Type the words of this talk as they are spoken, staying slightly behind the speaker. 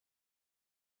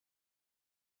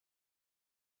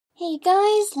Hey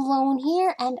guys, Lone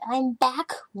here, and I'm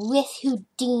back with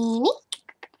Houdini.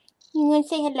 You wanna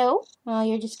say hello? Oh,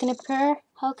 you're just gonna purr?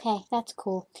 Okay, that's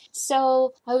cool.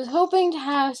 So, I was hoping to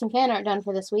have some fan art done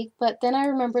for this week, but then I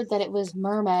remembered that it was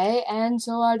Mermay, and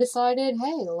so I decided,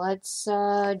 hey, let's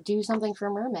do something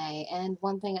for Mermay. And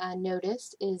one thing I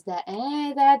noticed is that,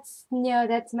 that's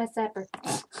my supper.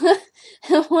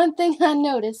 One thing I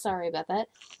noticed, sorry about that,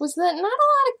 was that not a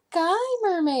lot of guy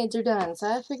mermaids are done, so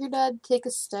I figured I'd take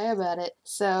a stab at it.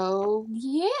 So,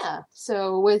 yeah.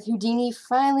 So, with Houdini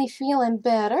finally feeling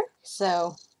better,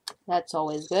 so that's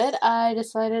always good, I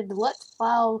decided let's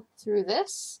plow through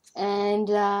this. And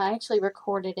I actually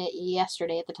recorded it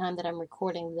yesterday at the time that I'm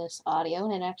recording this audio,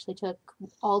 and it actually took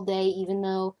all day, even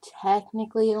though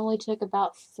technically it only took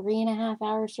about 3.5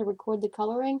 hours to record the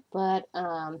coloring. But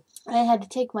I had to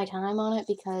take my time on it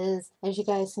because, as you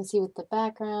guys can see with the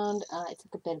background, it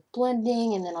took a bit of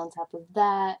blending, and then on top of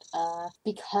that,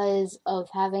 because of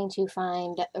having to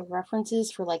find references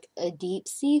for like a deep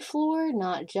sea floor,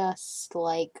 not just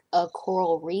like a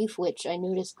coral reef, which I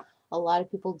noticed a lot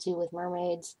of people do with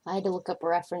mermaids. I had to look up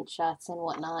reference shots and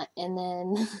whatnot. And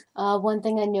then one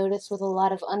thing I noticed with a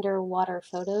lot of underwater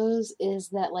photos is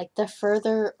that like the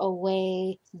further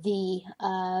away the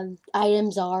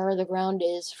items are, the ground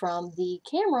is from the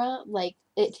camera, like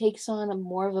it takes on a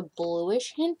more of a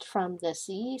bluish hint from the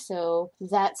sea. So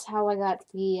that's how I got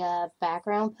the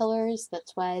background pillars.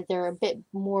 That's why they're a bit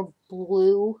more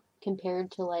blue compared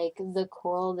to like the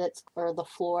coral or the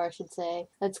floor I should say,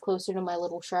 that's closer to my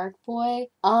little shark boy.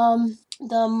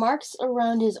 The marks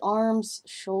around his arms,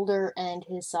 shoulder, and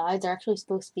his sides are actually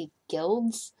supposed to be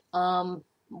gills. And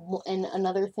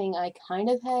another thing I kind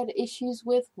of had issues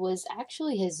with was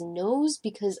actually his nose,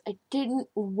 because I didn't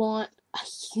want a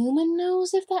human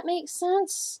nose, if that makes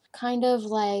sense. Kind of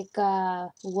like,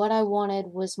 what I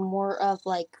wanted was more of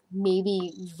like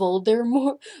maybe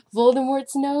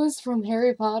Voldemort's nose from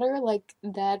Harry Potter. Like,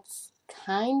 that's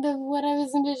kind of what I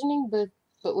was envisioning, but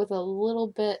with a little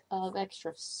bit of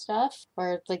extra stuff,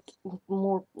 or like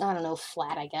more, I don't know,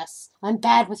 flat, I guess. I'm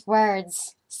bad with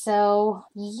words. So,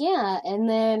 yeah, and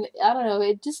then, I don't know,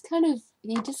 he just kind of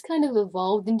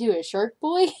evolved into a shark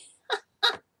boy.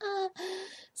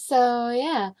 So,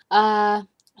 yeah,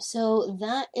 so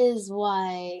that is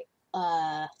why,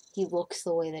 he looks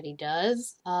the way that he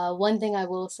does. One thing I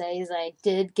will say is I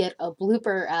did get a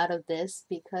blooper out of this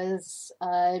because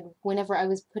whenever I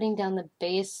was putting down the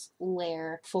base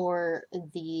layer for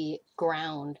the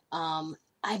ground,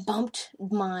 I bumped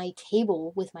my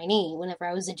table with my knee whenever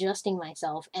I was adjusting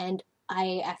myself, and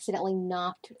I accidentally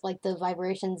knocked, like the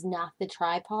vibrations knocked the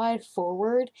tripod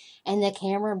forward, and the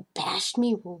camera bashed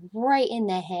me right in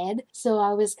the head. So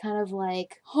I was kind of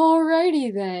like,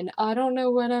 alrighty then, I don't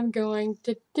know what I'm going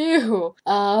to do.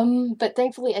 But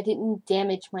thankfully I didn't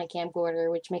damage my camcorder,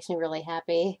 which makes me really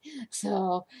happy.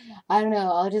 So, I don't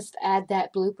know, I'll just add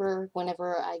that blooper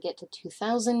whenever I get to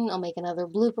 2,000. I'll make another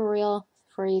blooper reel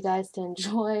for you guys to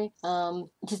enjoy,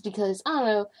 just because, I don't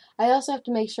know, I also have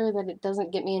to make sure that it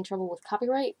doesn't get me in trouble with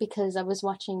copyright, because I was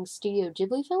watching Studio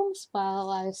Ghibli films while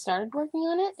I started working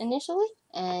on it initially,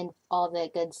 and all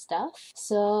that good stuff.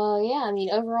 So yeah, I mean,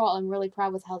 overall, I'm really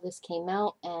proud with how this came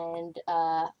out, and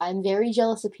I'm very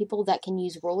jealous of people that can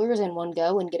use rollers in one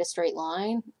go and get a straight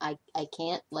line. I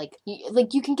can't. Like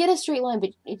you can get a straight line,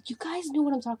 but you guys know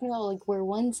what I'm talking about, like where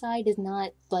one side is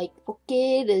not like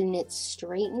crooked and it's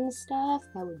straight and stuff.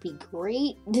 That would be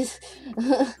great.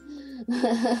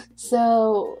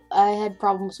 So I had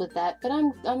problems with that, but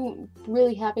I'm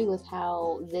really happy with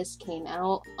how this came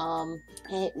out. I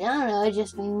don't know, it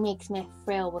just makes me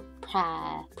thrill with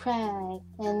pride.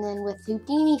 And then with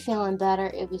Houdini feeling better,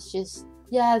 it was just,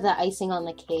 yeah, the icing on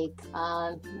the cake.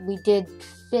 We did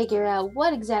figure out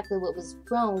what was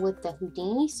wrong with the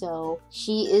Houdini, so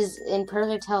she is in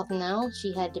perfect health now.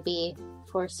 She had to be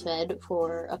force-fed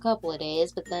for a couple of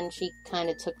days, but then she kind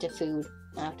of took to food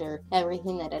after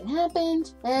everything that had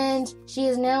happened, and she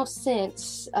has now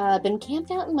since been camped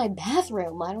out in my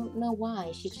bathroom. I don't know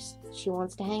why. She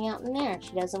wants to hang out in there.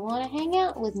 She doesn't want to hang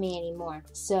out with me anymore,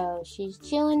 so she's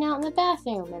chilling out in the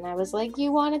bathroom. And I was like,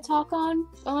 you want to talk on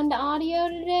the audio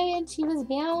today? And she was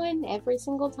meowing every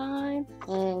single time,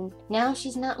 and now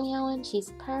she's not meowing,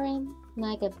 she's purring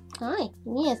like a, hi,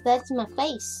 yes, that's my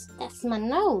face, that's my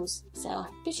nose. So,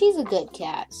 but she's a good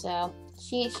cat, so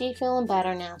She's feeling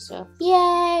better now, so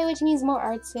yay, which means more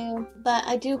art soon. But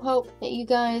I do hope that you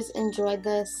guys enjoyed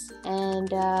this,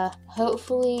 and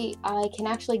hopefully I can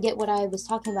actually get what I was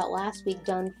talking about last week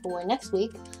done for next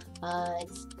week.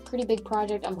 It's a pretty big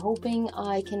project. I'm hoping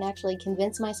I can actually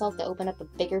convince myself to open up a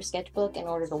bigger sketchbook in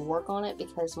order to work on it,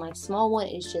 because my small one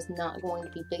is just not going to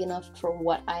be big enough for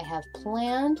what I have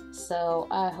planned. So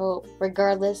I hope,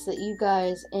 regardless, that you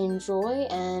guys enjoy,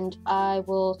 and I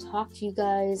will talk to you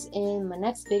guys in my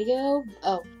next video.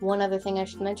 Oh, one other thing I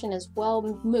should mention as well,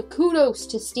 kudos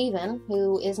to Steven,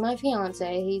 who is my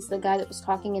fiance. He's the guy that was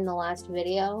talking in the last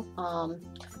video.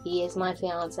 He is my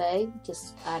fiance,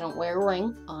 just I don't wear a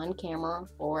ring on camera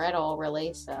or at all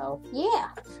really, so yeah.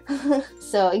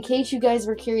 So in case you guys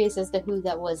were curious as to who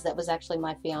that was actually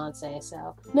my fiance.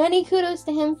 So many kudos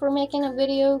to him for making a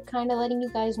video kind of letting you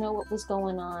guys know what was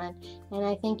going on, and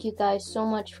I thank you guys so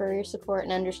much for your support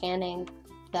and understanding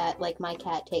that, like, my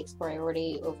cat takes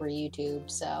priority over YouTube.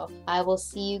 So I will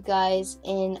see you guys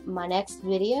in my next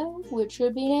video, which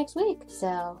should be next week.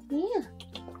 So yeah.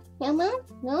 Yeah, Mom?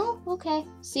 No? Okay.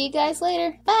 See you guys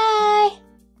later. Bye!